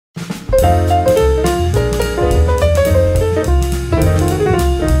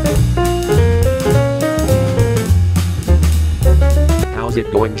How's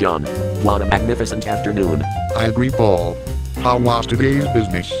it going, John? What a magnificent afternoon. I agree, Paul. How was today's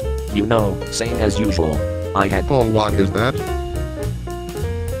business? You know, same as usual. I had. Paul, what is that?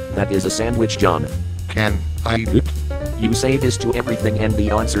 That is a sandwich, John. Can I eat it? You say this to everything and the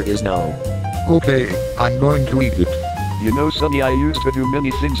answer is no. Okay, I'm going to eat it. You know, Sonny, I used to do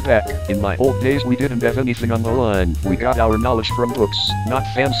many things back in my old days. We didn't have anything on the line. We got our knowledge from books, not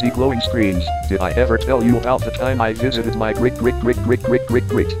fancy glowing screens. Did I ever tell you about the time I visited my great? Well,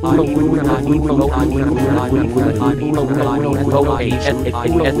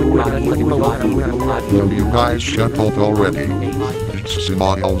 you guys shut up already. It's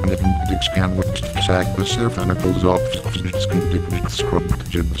smiles and it can with sack the surfanicals of scrub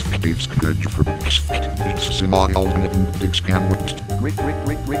gems states good for it's smiles and it can with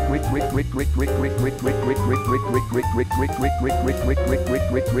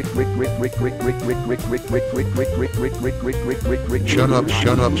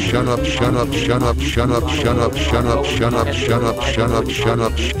shut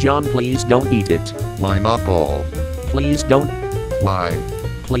up. John, please don't eat it. Why not, Paul? Please don't. Why?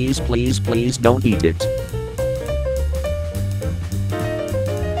 Please don't eat it.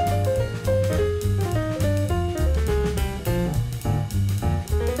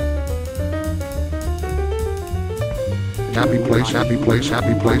 Happy place, happy place,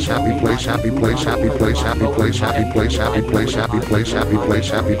 happy place, happy place, happy place, happy place, happy place, happy place, happy place, happy place, happy place,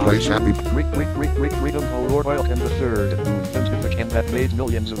 happy place, happy. Freedom Lord Oil and the third, who invented the can that made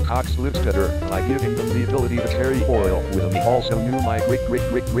millions of Cogs lives better by giving them the ability to carry oil with them. He also knew my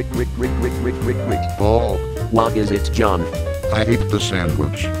great. Paul. What is it, John? I hate the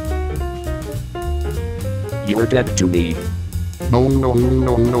sandwich. You're dead to me. No.